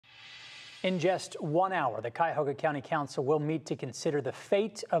In just 1 hour, the Cuyahoga County Council will meet to consider the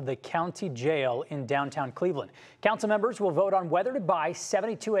fate of the county jail in downtown Cleveland. Council members will vote on whether to buy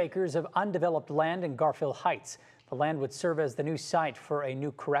 72 acres of undeveloped land in Garfield Heights. The land would serve as the new site for a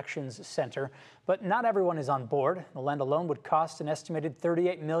new corrections center, but not everyone is on board. The land alone would cost an estimated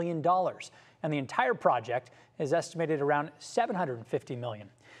 $38 million, and the entire project is estimated around $750 million.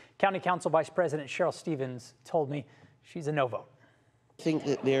 County Council Vice President Cheryl Stevens told me she's a no vote. I think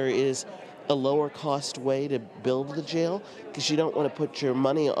that there is a lower cost way to build the jail, because you don't want to put your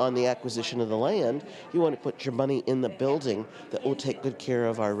money on the acquisition of the land. You want to put your money in the building that will take good care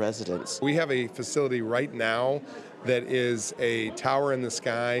of our residents. We have a facility right now that is a tower in the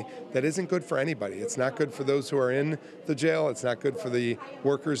sky that isn't good for anybody. It's not good for those who are in the jail. It's not good for the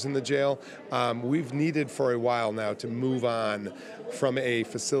workers in the jail. We've needed for a while now to move on from a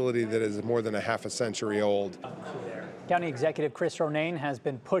facility that is more than a half a century old. County Executive Ronayne has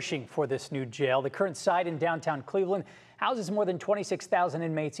been pushing for this new jail. The current site in downtown Cleveland houses more than 26,000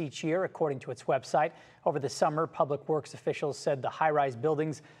 inmates each year, according to its website. Over the summer, Public Works officials said the high-rise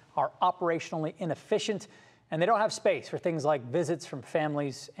buildings are operationally inefficient and they don't have space for things like visits from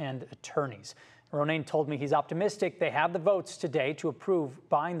families and attorneys. Ronayne told me he's optimistic they have the votes today to approve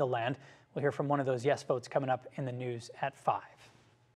buying the land. We'll hear from one of those yes votes coming up in the news at 5.